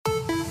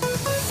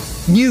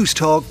News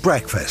Talk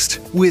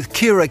Breakfast with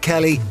Ciara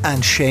Kelly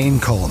and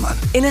Shane Coleman.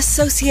 In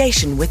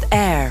association with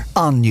AIR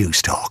On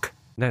News Talk.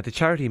 Now, the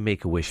charity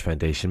Make-A-Wish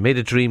Foundation made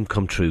a dream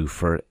come true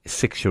for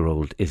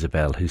 6-year-old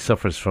Isabelle, who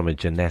suffers from a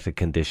genetic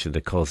condition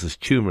that causes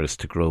tumours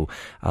to grow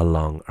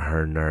along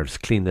her nerves.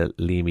 Cliona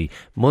Leamy,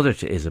 mother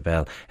to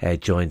Isabelle,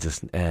 joins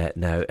us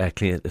now.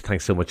 Cliona,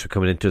 thanks so much for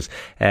coming into us.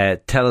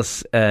 Tell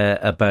us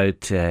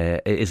about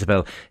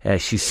Isabelle.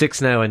 She's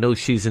 6 now. I know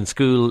she's in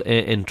school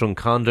in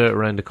Drumconda,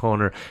 around the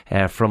corner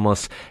from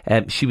us.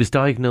 She was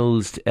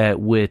diagnosed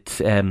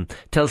with...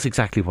 tell us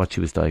exactly what she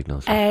was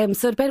diagnosed with.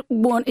 So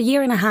about a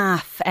year and a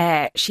half,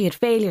 she had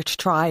failure to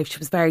thrive. She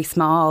was very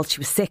small. She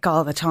was sick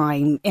all the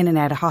time, in and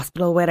out of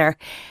hospital with her.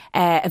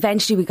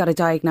 Eventually we got a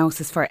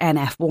diagnosis for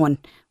NF1,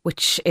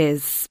 which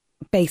is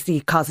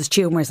basically causes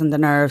tumours in the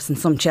nerves in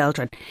some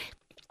children.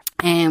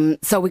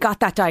 So we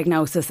got that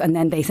diagnosis, and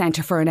then they sent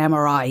her for an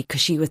MRI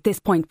because she, at this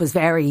point, was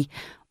very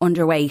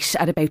underweight.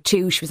 At about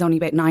 2, she was only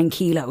about 9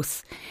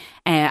 kilos.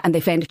 And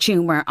they found a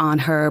tumour on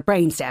her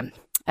brainstem.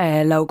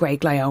 Low-grade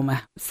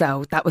glioma.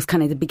 So that was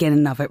kind of the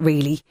beginning of it,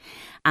 really.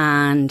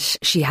 And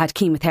she had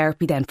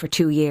chemotherapy then for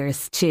 2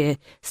 years to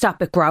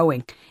stop it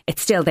growing.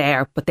 It's still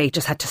there, but they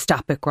just had to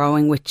stop it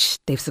growing, which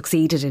they've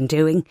succeeded in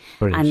doing.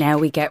 Brilliant. And now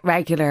we get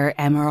regular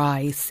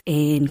MRIs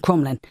in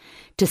Crumlin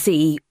to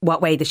see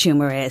what way the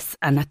tumour is.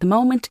 And at the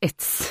moment,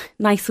 it's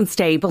nice and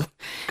stable.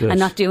 Good. And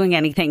not doing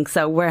anything.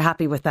 So we're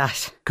happy with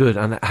that. Good.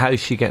 And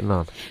how's she getting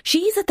on?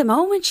 She's at the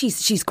moment,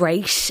 she's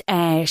great.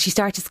 She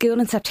started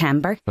school in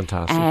September.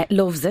 Fantastic.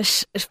 Loves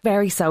it.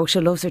 Very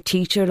social. Loves her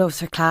teacher.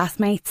 Loves her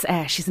classmates.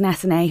 She's an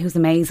SNA who's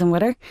amazing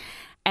with her.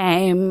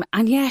 And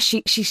yeah,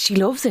 she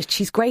loves it.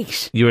 She's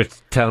great. You were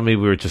telling me,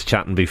 we were just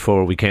chatting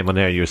before we came on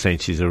air, you were saying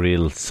she's a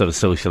real sort of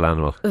social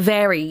animal.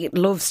 Very.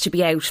 Loves to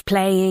be out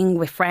playing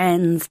with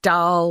friends,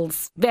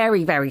 dolls.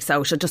 Very, very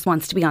social. Just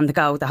wants to be on the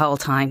go the whole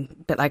time.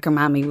 A bit like her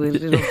mammy. We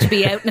love to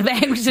be out and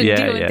about and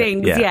doing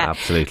things. Yeah,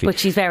 absolutely. But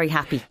she's very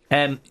happy.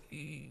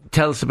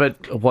 Tell us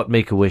about what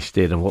Make-A-Wish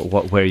did and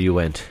where you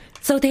went.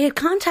 So they had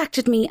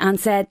contacted me and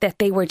said that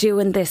they were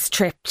doing this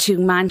trip to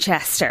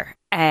Manchester.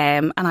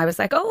 And I was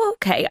like, oh,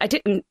 okay. I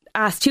didn't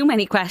ask too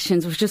many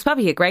questions, which was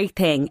probably a great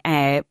thing.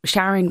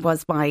 Sharon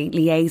was my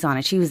liaison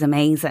and she was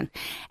amazing.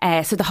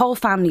 So the whole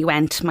family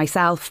went,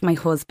 myself, my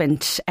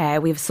husband, we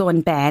have a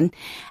son, Ben,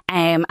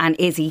 and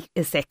Izzy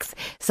is 6.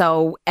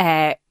 So,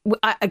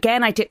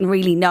 again, I didn't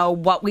really know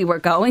what we were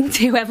going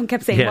to. Evan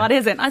kept saying, what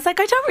is it? I was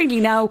like, I don't really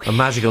know. A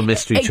magical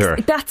mystery tour.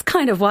 That's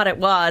kind of what it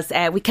was.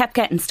 We kept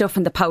getting stuff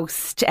in the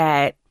post,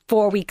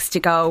 4 weeks to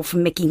go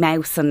from Mickey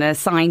Mouse and a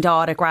signed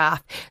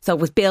autograph. So it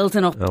was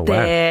building up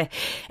the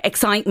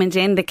excitement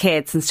in the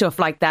kids and stuff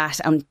like that.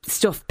 And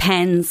stuffed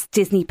pens,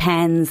 Disney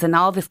pens and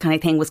all this kind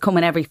of thing was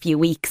coming every few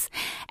weeks.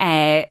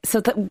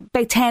 So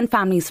about 10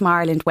 families from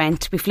Ireland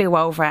went. We flew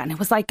over and it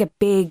was like a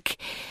big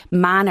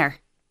manor,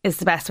 is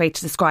the best way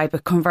to describe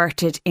it,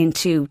 converted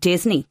into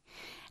Disney.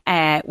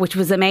 Which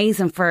was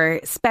amazing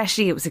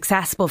especially it was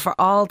accessible for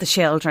all the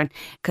children,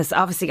 because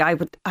obviously I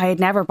had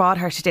never brought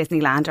her to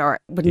Disneyland or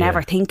would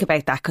never think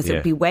about that because it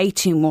would be way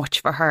too much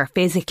for her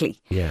physically.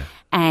 Yeah.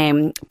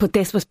 But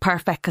this was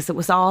perfect because it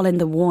was all in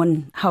the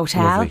one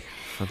hotel. Lovely.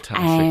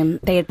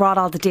 Fantastic. They had brought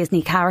all the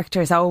Disney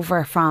characters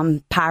over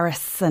from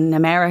Paris and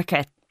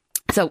America.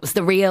 So it was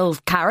the real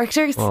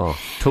characters. Oh,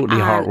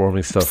 totally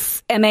heartwarming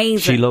stuff.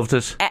 Amazing. She loved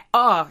it.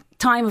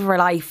 Time of her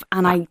life,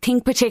 and I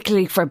think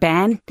particularly for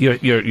Ben.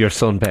 Your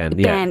son Ben,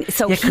 Ben,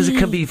 so because it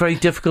can be very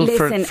difficult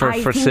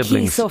for siblings.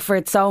 He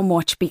suffered so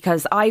much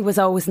because I was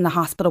always in the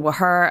hospital with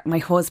her. My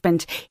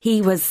husband,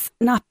 he was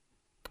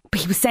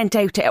sent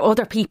out to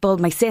other people,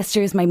 my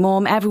sisters, my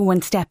mum,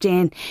 everyone stepped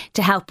in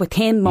to help with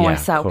him more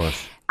so. Of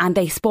course. And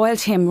they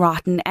spoiled him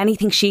rotten.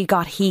 Anything she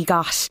got, he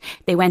got.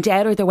 They went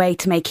out of their way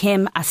to make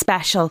him as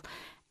special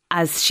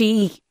as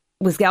she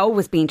was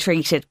always being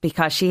treated,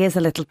 because she is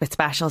a little bit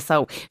special,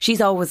 so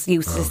she's always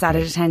used to this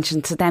added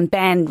attention. So then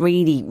Ben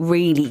really,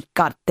 really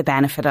got the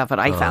benefit of it,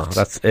 I felt.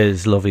 That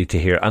is lovely to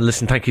hear. And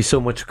listen, thank you so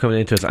much for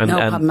coming into us.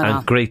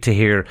 And great to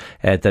hear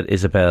that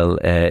Isabelle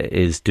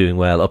is doing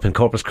well up in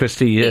Corpus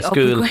Christi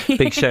school.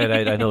 Big shout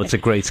out. I know it's a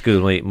great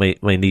school.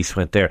 My niece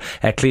went there.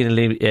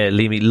 Cliona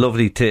Leamy,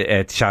 lovely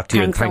to chat to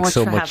you, and thanks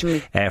so much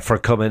for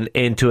coming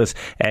into us.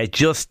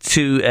 Just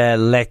to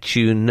let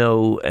you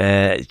know,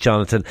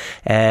 Jonathan,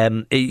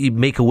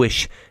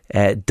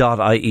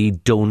 Make-A-Wish.ie,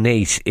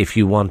 donate if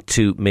you want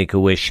to make a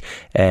wish,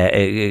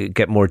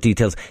 get more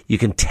details. You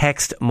can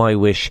text My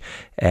Wish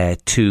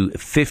to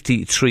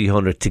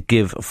 50300 to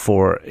give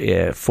for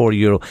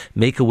 €4.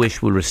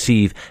 Make-A-Wish will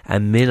receive a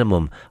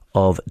minimum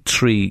of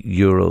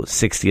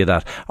 €3.60 of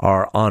that.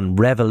 Or on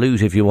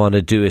Revolut, if you want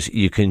to do it,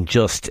 you can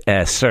just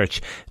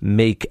search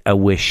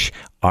Make-A-Wish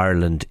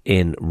Ireland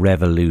in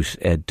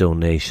Revolut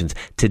donations.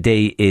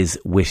 Today is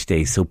Wish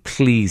Day, so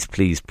please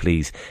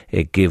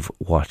give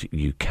what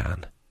you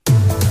can.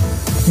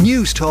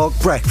 News Talk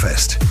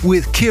Breakfast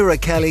with Ciara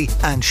Kelly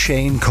and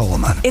Shane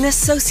Coleman. In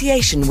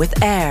association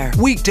with AIR.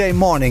 Weekday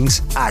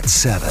mornings at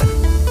 7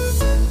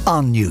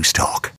 on News Talk.